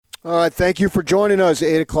All right, thank you for joining us.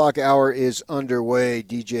 8 o'clock hour is underway.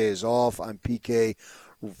 DJ is off. I'm PK,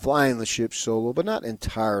 flying the ship solo, but not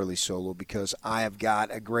entirely solo, because I have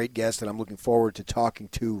got a great guest that I'm looking forward to talking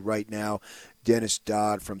to right now. Dennis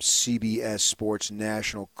Dodd from CBS Sports,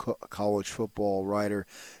 national college football writer.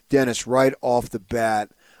 Dennis, right off the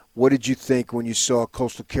bat, what did you think when you saw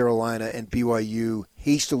Coastal Carolina and BYU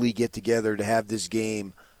hastily get together to have this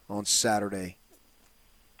game on Saturday?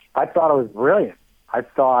 I thought it was brilliant. I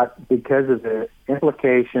thought because of the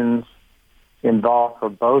implications involved for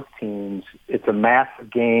both teams, it's a massive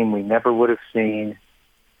game we never would have seen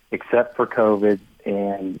except for COVID.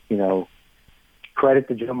 And, credit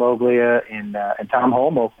to Joe Moglia and Tom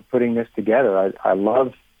Holmoe for putting this together. I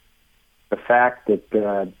love the fact that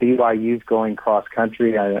BYU's going cross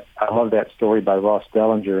country. I love that story by Ross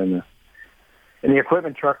Dellinger and the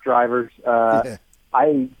equipment truck drivers.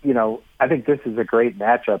 I think this is a great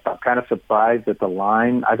matchup. I'm kind of surprised at the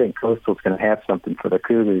line. I think Coastal's going to have something for the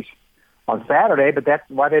Cougars on Saturday, but that's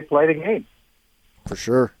why they play the game. For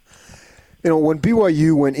sure. When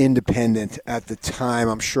BYU went independent at the time,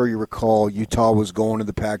 I'm sure you recall, Utah was going to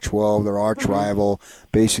the Pac-12, their arch rival,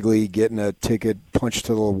 basically getting a ticket, punched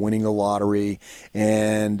to winning the lottery,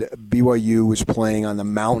 and BYU was playing on the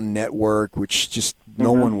Mountain Network, which just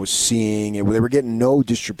no one was seeing. They were getting no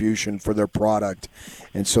distribution for their product,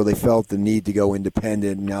 and so they felt the need to go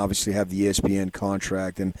independent and obviously have the ESPN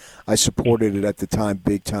contract, and I supported it at the time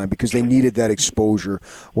big time because they needed that exposure.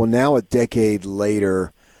 Well, now a decade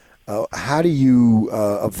later, how do you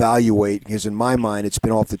evaluate, because in my mind it's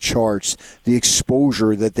been off the charts, the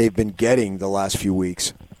exposure that they've been getting the last few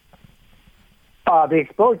weeks? The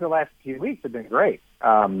exposure the last few weeks have been great.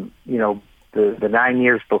 The 9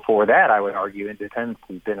 years before that, I would argue, independence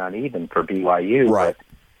has been uneven for BYU. Right.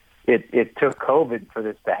 But it took COVID for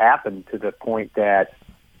this to happen to the point that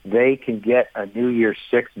they can get a New Year's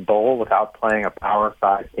Six bowl without playing a Power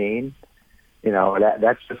 5 team.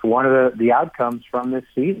 That's just one of the outcomes from this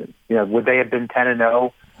season. Would they have been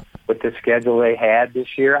 10-0 with the schedule they had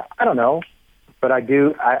this year? I don't know. But I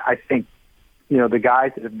do. I think, the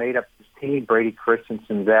guys that have made up this team, Brady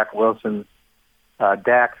Christensen, Zach Wilson,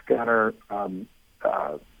 Dax Gunner,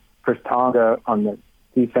 Chris Tonga on the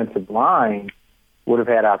defensive line would have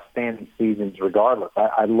had outstanding seasons regardless.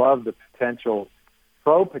 I love the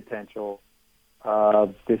pro potential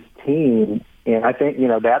of this team. And I think,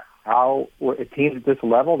 that's how teams at this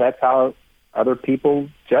level, that's how other people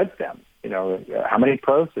judge them. How many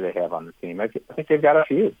pros do they have on the team? I think they've got a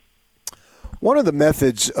few. One of the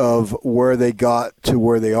methods of where they got to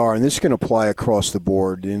where they are, and this can apply across the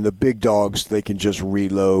board, in the big dogs, they can just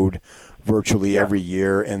reload virtually every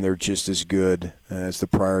year, and they're just as good as the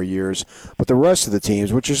prior years. But the rest of the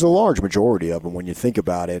teams, which is a large majority of them when you think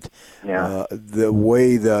about it, the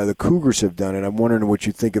way the Cougars have done it, I'm wondering what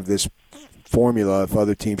you think of this formula if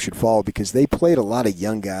other teams should follow, because they played a lot of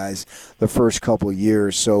young guys the first couple of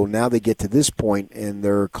years. So now they get to this point in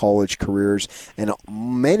their college careers, and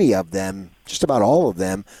many of them, just about all of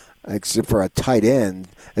them, except for a tight end,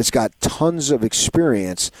 it's got tons of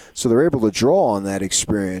experience, so they're able to draw on that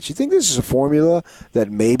experience. You think this is a formula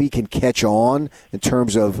that maybe can catch on in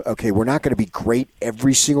terms of, okay, we're not going to be great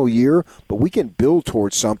every single year, but we can build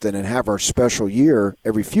towards something and have our special year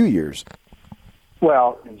every few years?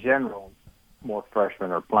 Well, in general, more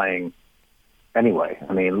freshmen are playing anyway.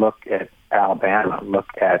 I mean, look at Alabama, look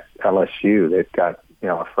at LSU. They've got,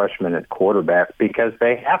 a freshman at quarterback because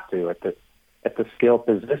they have to at the skill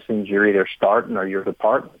positions. You're either starting or you're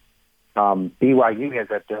departing. BYU has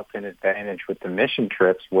that built-in advantage with the mission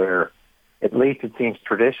trips where, at least it seems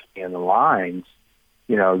traditionally in the lines,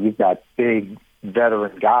 you've got big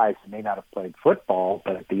veteran guys who may not have played football,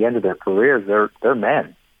 but at the end of their careers, they're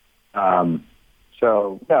men.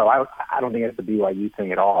 So, no, I don't think it's a BYU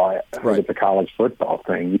thing at all. I think it's a college football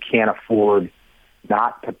thing. You can't afford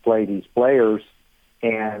not to play these players.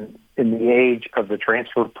 And in the age of the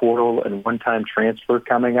transfer portal and one-time transfer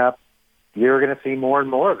coming up, you're going to see more and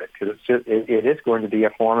more of it because it is going to be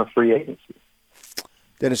a form of free agency.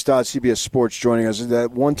 Dennis Dodd, CBS Sports, joining us.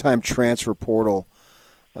 That one-time transfer portal,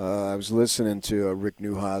 I was listening to Rick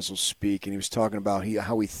Neuheisel speak, and he was talking about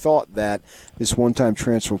how he thought that this one-time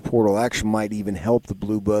transfer portal actually might even help the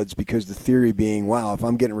Blue Buds, because the theory being, wow, if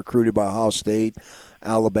I'm getting recruited by Ohio State,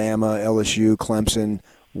 Alabama, LSU, Clemson,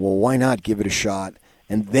 well, why not give it a shot?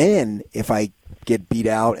 And then if I get beat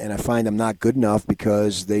out and I find I'm not good enough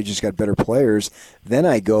because they just got better players, then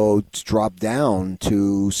I go to drop down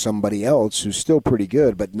to somebody else who's still pretty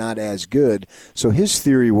good but not as good. So his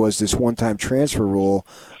theory was this one-time transfer rule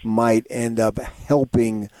might end up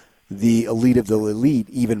helping the elite of the elite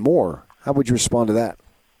even more. How would you respond to that?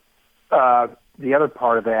 the other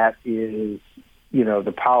part of that is,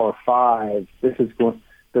 the Power Five.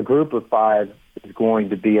 The group of five is going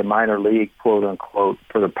to be a minor league, quote unquote,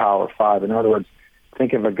 for the Power Five. In other words,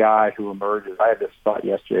 think of a guy who emerges. I had this thought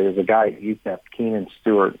yesterday. There's a guy at UTEP, Keenan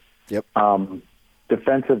Stewart. Yep.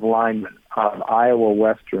 Defensive lineman out of Iowa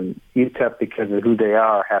Western. UTEP, because of who they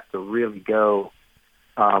are, have to really go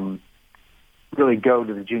to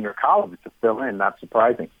the junior college to fill in. Not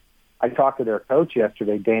surprising. I talked to their coach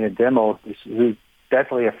yesterday, Dana Dimmel, who's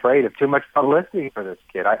definitely afraid of too much publicity for this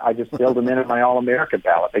kid. I just filled him in at my All-America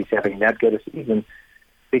ballot. He's having that good a season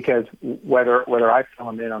because whether I fill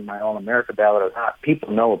him in on my All-America ballot or not,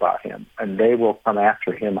 people know about him, and they will come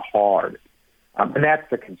after him hard. And that's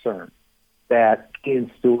the concern, that Ian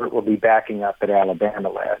Stewart will be backing up at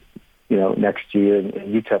Alabama next year, and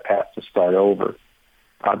UTEP has to start over.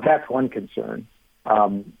 That's one concern.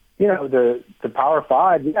 The Power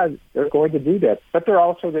Five, they're going to do that. But there are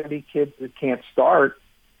also going to be kids that can't start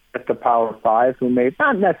at the Power Five who may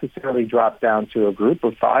not necessarily drop down to a group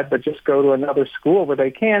of five, but just go to another school where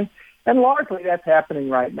they can. And largely that's happening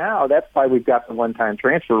right now. That's why we've got the one-time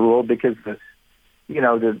transfer rule, because the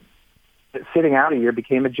sitting out a year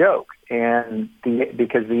became a joke. And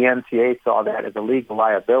because the NCAA saw that as a legal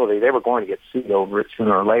liability, they were going to get sued over it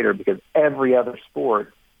sooner or later, because every other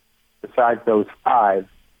sport besides those five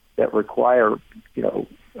that require,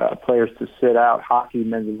 players to sit out, hockey,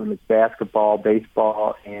 men's and women's basketball,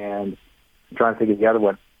 baseball, and I'm trying to think of the other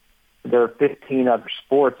one. There are 15 other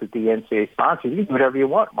sports that the NCAA sponsors. You can do whatever you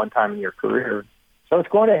want one time in your career. So it's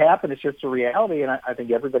going to happen. It's just a reality, and I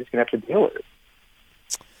think everybody's going to have to deal with it.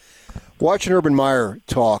 Watching Urban Meyer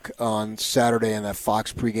talk on Saturday on that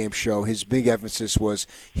Fox pregame show, his big emphasis was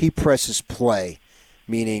he presses play,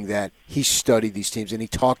 meaning that he studied these teams. And he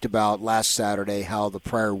talked about last Saturday how the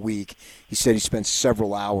prior week he said he spent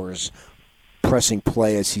several hours pressing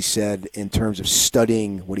play, as he said, in terms of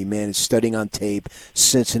studying what he meant is studying on tape,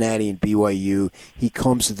 Cincinnati and BYU. He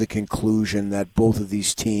comes to the conclusion that both of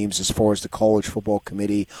these teams, as far as the College Football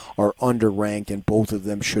Committee, are underranked, and both of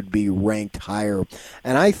them should be ranked higher.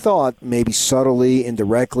 And I thought maybe subtly,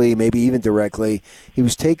 indirectly, maybe even directly, he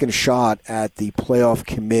was taking a shot at the playoff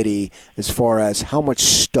committee as far as how much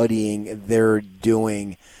studying they're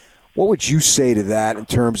doing. What would you say to that in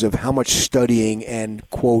terms of how much studying and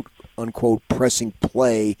quote unquote pressing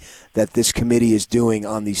play that this committee is doing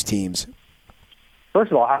on these teams?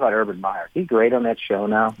 First of all, how about Urban Meyer? He's great on that show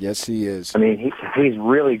now. Yes, he is. I mean, he's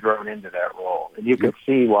really grown into that role, and you can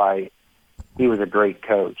see why he was a great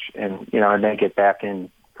coach. And and then get back in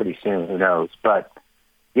pretty soon. Who knows? But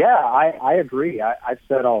yeah, I agree. I've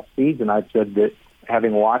said all season. I've said that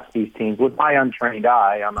having watched these teams with my untrained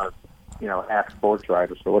eye, I'm a half sports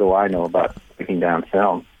writer, so what do I know about breaking down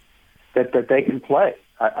film? That they can play.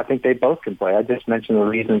 I think they both can play. I just mentioned the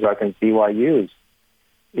reasons I think BYU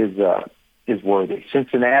is worthy.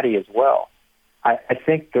 Cincinnati as well. I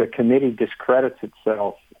think the committee discredits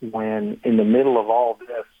itself when, in the middle of all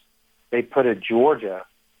this, they put a Georgia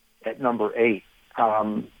at number 8.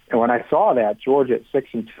 And when I saw that, Georgia at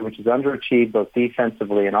 6-2, which is underachieved both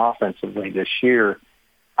defensively and offensively this year,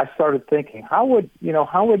 I started thinking, how would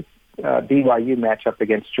BYU match up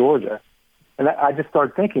against Georgia? And I just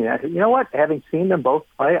started thinking, I said, you know what? Having seen them both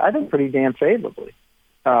play, I think pretty damn favorably.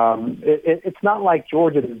 It's not like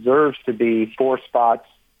Georgia deserves to be 4 spots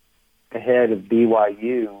ahead of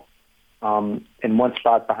BYU and 1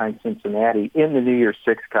 spot behind Cincinnati in the New Year's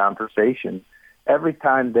Six conversation. Every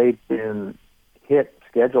time they've been hit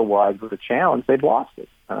schedule-wise with a challenge, they've lost it.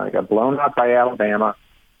 They got blown out by Alabama.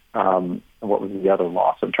 And what was the other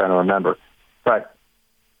loss? I'm trying to remember. But,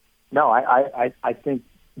 no, I think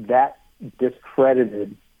that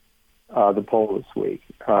discredited the poll this week.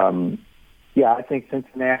 I think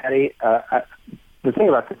Cincinnati, the thing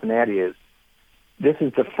about Cincinnati is this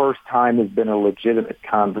is the first time there's been a legitimate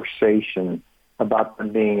conversation about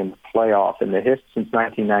them being in the playoff in the history since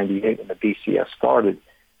 1998 when the BCS started,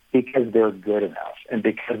 because they're good enough and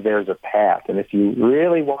because there's a path. And if you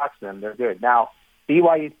really watch them, they're good. Now,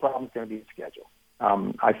 BYU's problem is going to be the schedule.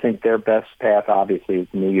 I think their best path, obviously, is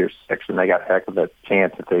New Year's Six, and they got a heck of a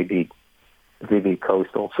chance if they beat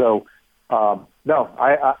Coastal. So, no,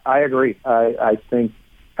 I agree. I think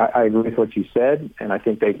I agree with what you said, and I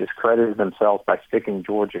think they discredited themselves by sticking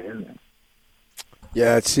Georgia in there.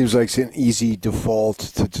 Yeah, it seems like it's an easy default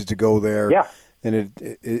to go there. Yeah. And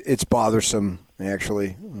it's bothersome,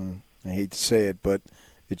 actually. I hate to say it, but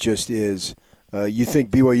it just is. You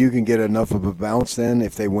think BYU can get enough of a bounce then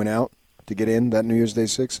if they win out to get in that New Year's Day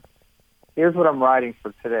 6? Here's what I'm writing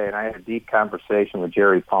for today, and I had a deep conversation with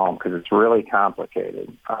Jerry Palm because it's really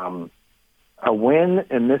complicated. A win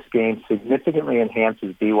in this game significantly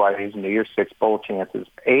enhances BYU's New Year's Six bowl chances.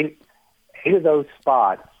 Eight of those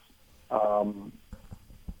spots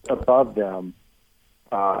above them,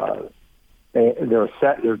 they're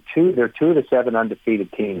two of the 7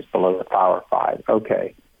 undefeated teams below the Power Five.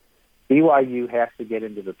 Okay, BYU has to get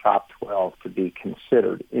into the top 12 to be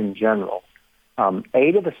considered in general.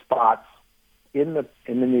 8 of the spots in the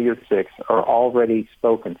New Year's Six are already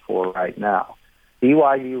spoken for right now.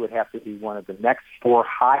 BYU would have to be one of the next 4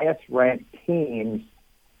 highest-ranked teams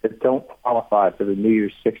that don't qualify for the New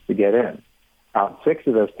Year's Six to get in. 6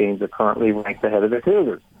 of those teams are currently ranked ahead of the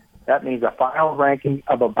Cougars. That means a final ranking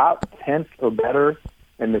of about 10th or better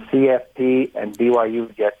in the CFP, and BYU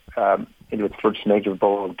would get into its first major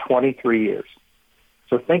bowl in 23 years.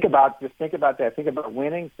 So think about that. Think about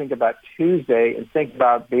winning. Think about Tuesday, and think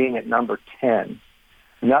about being at number 10.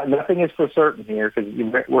 Nothing is for certain here because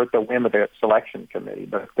we're at the whim of the selection committee.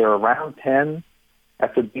 But if they're around 10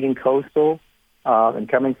 after beating Coastal and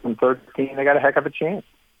coming from 13, they got a heck of a chance.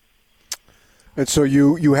 And so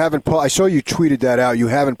you haven't I saw you tweeted that out. You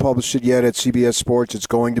haven't published it yet at CBS Sports. It's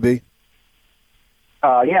going to be?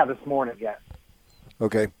 Yeah, this morning, yeah.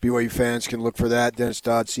 Okay. BYU fans can look for that. Dennis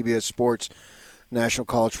Dodd, CBS Sports, National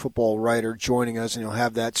College Football writer, joining us, and you'll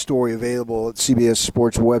have that story available at CBS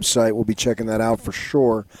Sports website. We'll be checking that out for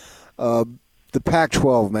sure. The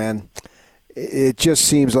Pac-12, man, it just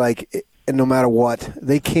seems like no matter what,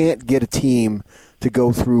 they can't get a team to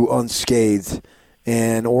go through unscathed.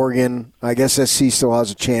 And Oregon, I guess SC still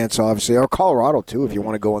has a chance, obviously, or Colorado too, if you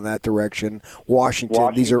want to go in that direction. Washington,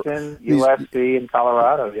 USC, and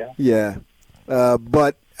Colorado, yeah. Yeah,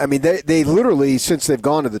 but I mean, they literally, since they've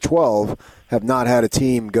gone to the 12, have not had a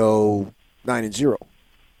team go 9-0,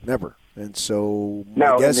 never. And so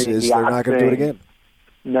my guess is they're not going to do it again.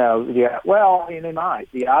 No, yeah. Well, I mean, they might.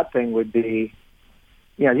 The odd thing would be,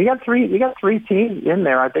 you got three teams in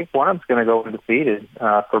there. I think one of them's going to go undefeated,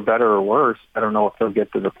 for better or worse. I don't know if they'll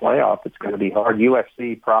get to the playoff. It's going to be hard.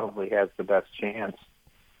 USC probably has the best chance.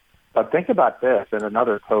 But think about this, and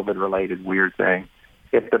another COVID-related weird thing.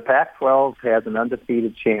 If the Pac-12 has an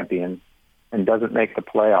undefeated champion and doesn't make the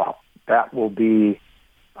playoff, that will be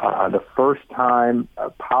the first time a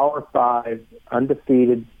Power 5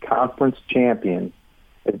 undefeated conference champion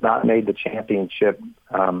has not made the championship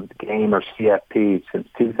game or CFP since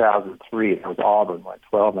 2003. It was Auburn, went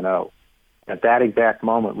 12-0. At that exact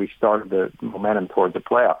moment, we started the momentum towards the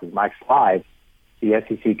playoff. As Mike Slive, the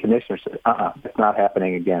SEC commissioner, said, it's not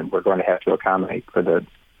happening again. We're going to have to accommodate for the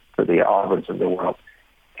Auburns of the world.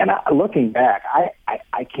 And looking back,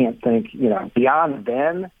 I can't think, beyond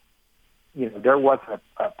then, there was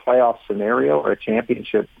a playoff scenario or a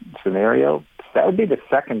championship scenario. That would be the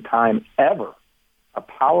second time ever a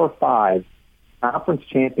Power 5 conference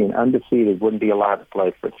champion undefeated wouldn't be allowed to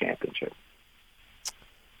play for a championship.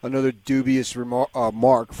 Another dubious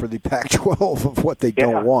mark for the Pac-12 of what they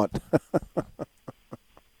don't want.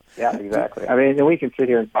 Yeah, exactly. I mean, we can sit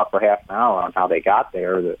here and talk for half an hour on how they got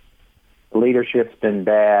there. The leadership's been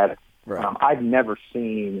bad. Right. I've never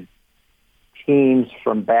seen teams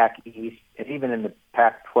from back east, and even in the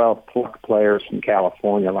Pac-12, pluck players from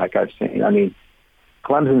California like I've seen. I mean,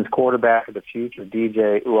 Clemson's quarterback of the future,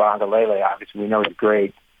 DJ Uiagalelei, obviously we know he's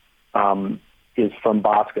great, is from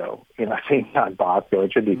Bosco. I think not Bosco.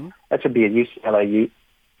 It should be that should be a UCLA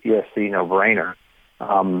USC no-brainer.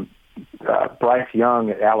 Bryce Young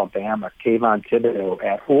at Alabama, Kayvon Thibodeau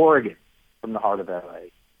at Oregon, from the heart of LA.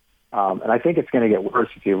 And I think it's going to get worse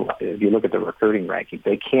if you look at the recruiting rankings.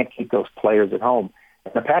 They can't keep those players at home.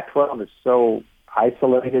 And the Pac-12 is so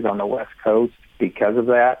isolated on the West Coast because of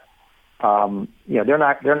that. They're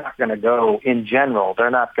not going to go, in general, they're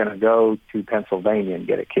not going to go to Pennsylvania and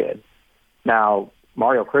get a kid. Now,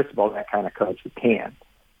 Mario Cristobal, that kind of coach, who can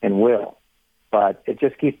and will, but it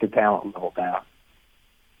just keeps the talent level down.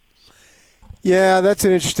 Yeah, that's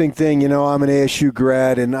an interesting thing. I'm an ASU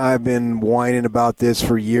grad, and I've been whining about this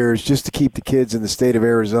for years. Just to keep the kids in the state of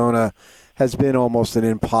Arizona has been almost an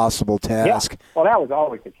impossible task. Yeah. Well, that was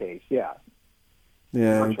always the case, yeah.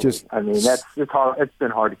 Yeah, it's hard. It's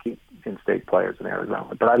been hard to keep in-state players in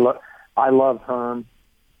Arizona. But I love Herm.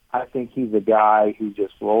 I think he's a guy who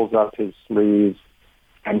just rolls up his sleeves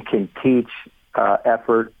and can teach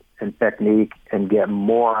effort and technique and get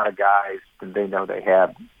more out of guys than they know they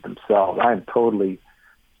have themselves. I am totally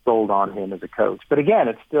sold on him as a coach. But again,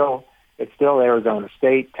 it's still Arizona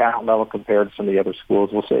State talent level compared to some of the other schools.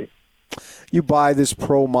 We'll see. You buy this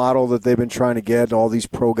pro model that they've been trying to get. All these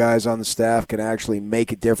pro guys on the staff can actually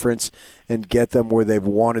make a difference and get them where they've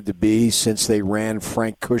wanted to be since they ran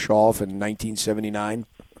Frank Kush off in 1979.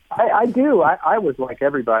 I do. I was like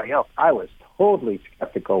everybody else. I was totally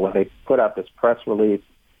skeptical when they put out this press release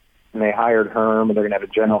and they hired Herm and they're going to have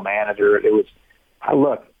a general manager. It was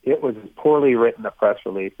as poorly written a press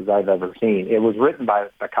release as I've ever seen. It was written by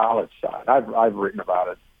the college side. I've written about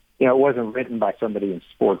it. It wasn't written by somebody in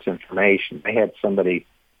sports information. They had somebody,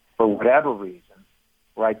 for whatever reason,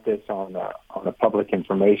 write this on the public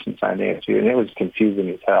information side, and it was confusing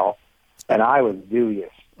as hell. And I was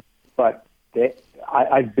dubious. But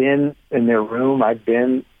I've been in their room. I've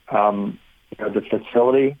been the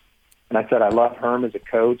facility, and I said I love Herm as a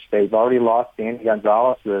coach. They've already lost Danny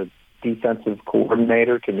Gonzalez, the defensive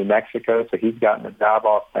coordinator, to New Mexico, so he's gotten a job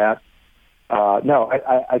off that.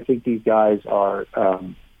 I think these guys are.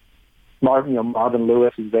 Marvin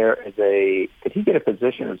Lewis is there as did he get a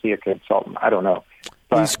position or is he a consultant? I don't know.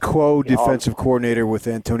 But, he's co-defensive coordinator with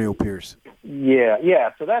Antonio Pierce.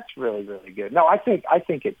 Yeah. So that's really, really good. No, I think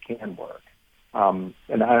it can work. And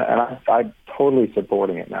I'm totally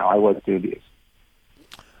supporting it now. I was dubious.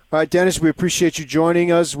 All right, Dennis, we appreciate you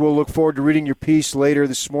joining us. We'll look forward to reading your piece later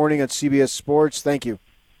this morning on CBS Sports. Thank you.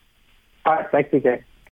 All right. Thanks, PK.